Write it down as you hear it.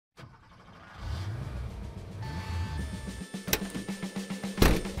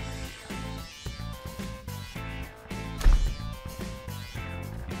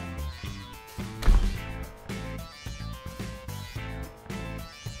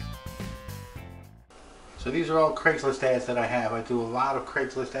So these are all Craigslist ads that I have. I do a lot of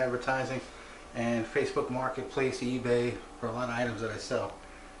Craigslist advertising and Facebook Marketplace, eBay for a lot of items that I sell.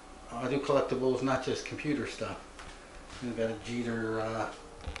 I do collectibles, not just computer stuff. We've got a Jeter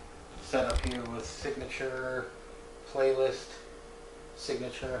set up here with signature, playlist,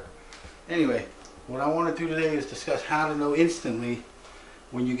 signature. Anyway, what I want to do today is discuss how to know instantly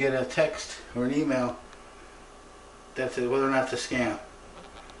when you get a text or an email that says whether or not it's a scam.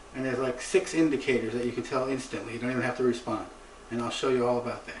 And there's like 6 indicators that you can tell instantly. You don't even have to respond. And I'll show you all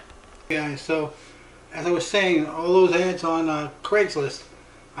about that. Yeah, so as I was saying, all those ads on Craigslist,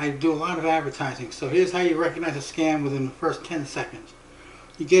 I do a lot of advertising. So here's how you recognize a scam within the first 10 seconds.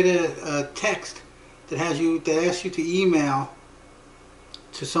 You get a text that asks you to email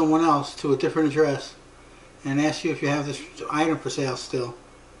to someone else to a different address and asks you if you have this item for sale still.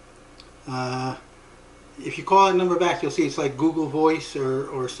 If you call that number back, you'll see it's like Google Voice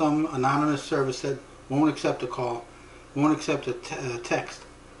or some anonymous service that won't accept a call, won't accept a text,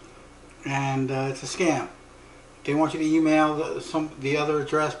 and it's a scam. They want you to email the other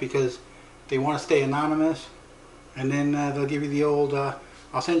address because they want to stay anonymous, and then they'll give you the old,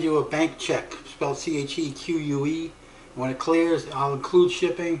 I'll send you a bank check, spelled C-H-E-Q-U-E. When it clears, I'll include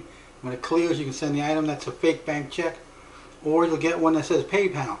shipping. When it clears, you can send the item that's a fake bank check, or you'll get one that says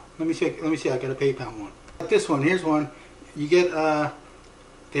PayPal. Let me see. I got a PayPal one. Like this one. Here's one. You get.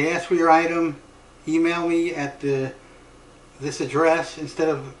 They ask for your item. Email me at this address. Instead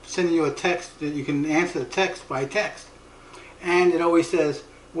of sending you a text, you can answer the text by text. And it always says,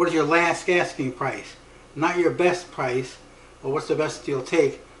 "What is your last asking price?" Not your best price, or what's the best you'll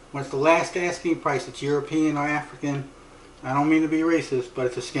take. When it's the last asking price, it's European or African. I don't mean to be racist, but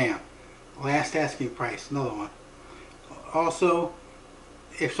it's a scam. Last asking price, another one. Also,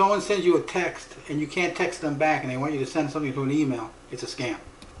 if someone sends you a text and you can't text them back and they want you to send something to an email, it's a scam.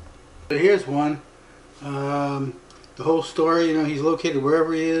 So here's one. The whole story, you know, he's located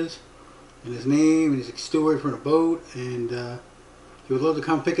wherever he is, and his name, and he's a steward for a boat, and he would love to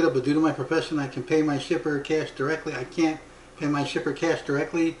come pick it up, but due to my profession, I can pay my shipper cash directly. I can't pay my shipper cash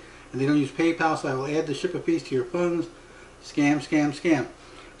directly, and they don't use PayPal, so I will add the shipper fees to your funds. Scam, scam, scam.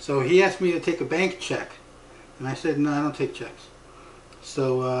 So he asked me to take a bank check, and I said, no, I don't take checks.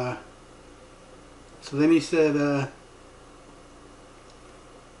 So then he said,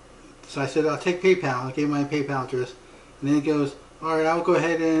 so I said, I'll take PayPal. I gave him my PayPal address, and then he goes, all right, I'll go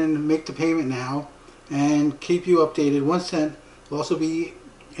ahead and make the payment now, and keep you updated. 1 cent. We'll also be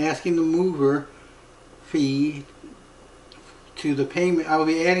asking the mover fee to the payment. I will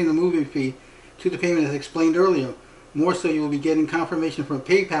be adding the moving fee to the payment as explained earlier. More so, you will be getting confirmation from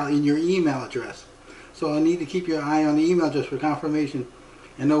PayPal in your email address. So I need to keep your eye on the email address for confirmation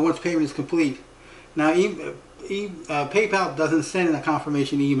and know once payment is complete. Now, PayPal doesn't send a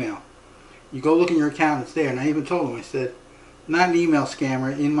confirmation email. You go look in your account, it's there. And I even told him, I said, not an email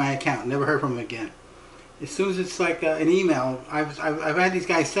scammer in my account. Never heard from him again. As soon as it's like an email, I've had these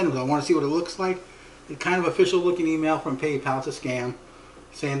guys send them. I want to see what it looks like. It's kind of official looking email from PayPal. It's a scam,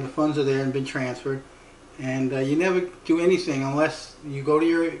 saying the funds are there and been transferred. And you never do anything unless you go to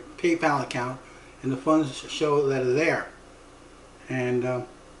your PayPal account and the funds show that are there. And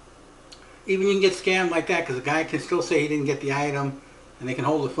even you can get scammed like that because the guy can still say he didn't get the item, and they can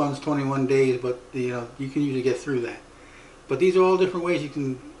hold the funds 21 days, but you know, you can usually get through that. But these are all different ways you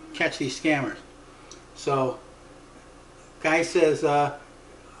can catch these scammers. So, guy says, I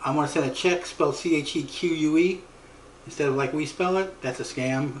want to send a check spelled C-H-E-Q-U-E instead of like we spell it. That's a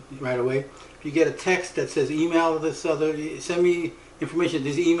scam right away. If you get a text that says email this other, send me information at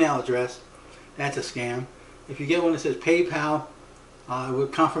this email address, that's a scam. If you get one that says PayPal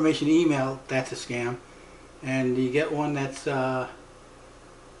with confirmation email, that's a scam. And you get one that's,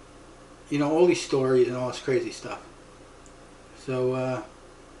 you know, all these stories and all this crazy stuff. So,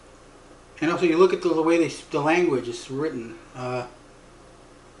 and also you look at the way the language is written. On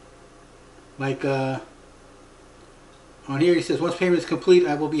here he says, once payment is complete,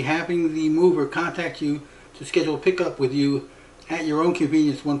 I will be having the mover contact you to schedule a pickup with you at your own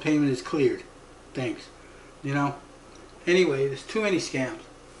convenience when payment is cleared. Thanks. You know? Anyway, there's too many scams.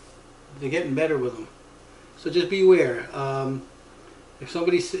 They're getting better with them. So just beware. If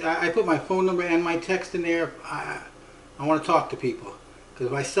somebody, I put my phone number and my text in there. I want to talk to people. Because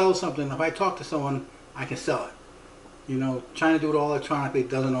if I sell something, if I talk to someone, I can sell it. You know, trying to do it all electronically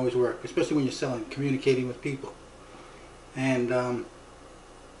doesn't always work, especially when you're selling, communicating with people. And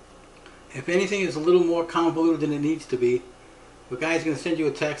if anything is a little more convoluted than it needs to be, if a guy's going to send you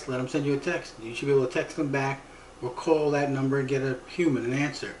a text, let him send you a text. You should be able to text him back or call that number and get a human, an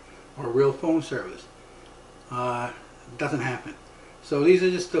answer, or a real phone service. It doesn't happen. So these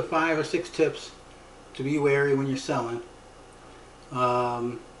are just the 5 or 6 tips to be wary when you're selling.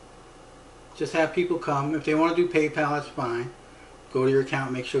 Just have people come. If they want to do PayPal, that's fine. Go to your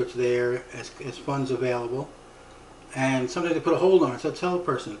account, make sure it's there as funds available. And sometimes they put a hold on it, so tell a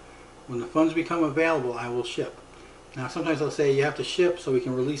person, when the funds become available, I will ship. Now sometimes they'll say you have to ship so we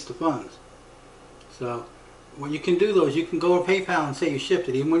can release the funds. So what you can do though is you can go to PayPal and say you shipped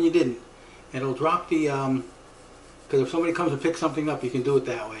it, even when you didn't. It'll drop the, because if somebody comes and picks something up, you can do it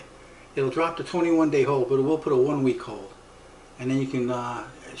that way. It'll drop the 21-day hold, but it will put a 1-week hold. And then you can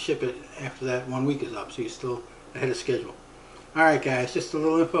ship it after that 1 week is up, so you're still ahead of schedule. Alright guys, just a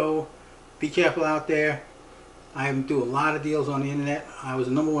little info. Be careful out there. I do a lot of deals on the internet. I was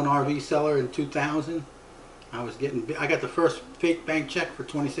the #1 RV seller in 2000. I got the first fake bank check for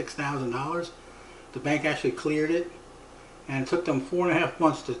 $26,000. The bank actually cleared it, and it took them 4.5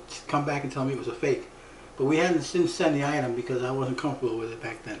 months to come back and tell me it was a fake. But we hadn't since sent the item because I wasn't comfortable with it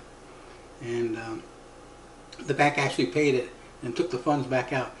back then. And the bank actually paid it and took the funds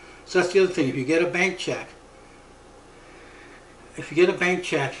back out. So that's the other thing. If you get a bank check,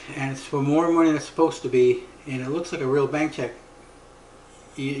 and it's for more money than it's supposed to be, and it looks like a real bank check,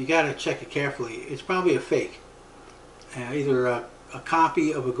 you got to check it carefully. It's probably a fake. Either a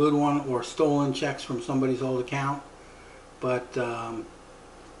copy of a good one or stolen checks from somebody's old account. But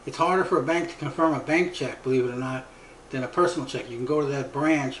it's harder for a bank to confirm a bank check, believe it or not, than a personal check. You can go to that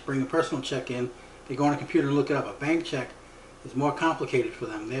branch, bring a personal check in, they go on a computer and look it up. A bank check is more complicated for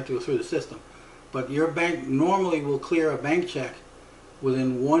them. They have to go through the system. But your bank normally will clear a bank check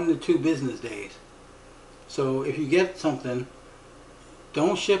within 1 to 2 business days. So if you get something,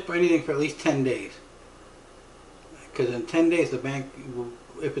 don't ship anything for at least 10 days. Because in 10 days the bank will,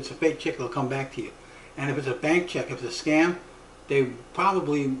 if it's a fake check, they'll come back to you. And if it's a bank check, if it's a scam, they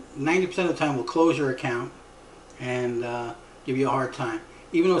probably 90% of the time will close your account and give you a hard time.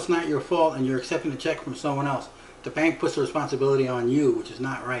 Even though it's not your fault and you're accepting a check from someone else, the bank puts the responsibility on you, which is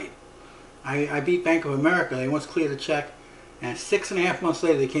not right. I beat Bank of America. They once cleared a check, and 6.5 months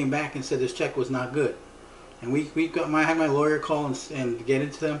later they came back and said this check was not good. And I had my lawyer call and get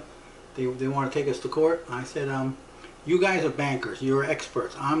into them. They want to take us to court. I said, you guys are bankers. You're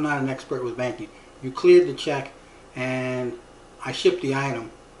experts. I'm not an expert with banking. You cleared the check, and I shipped the item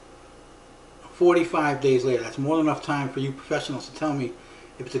 45 days later. That's more than enough time for you professionals to tell me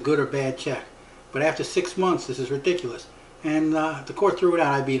if it's a good or bad check. But after 6 months, this is ridiculous. And the court threw it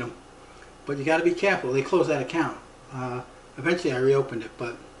out. I beat them. But you got to be careful. They closed that account. Eventually, I reopened it.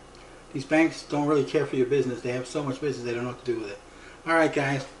 But these banks don't really care for your business. They have so much business, they don't know what to do with it. All right,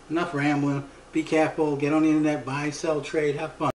 guys. Enough rambling. Be careful. Get on the internet. Buy, sell, trade. Have fun.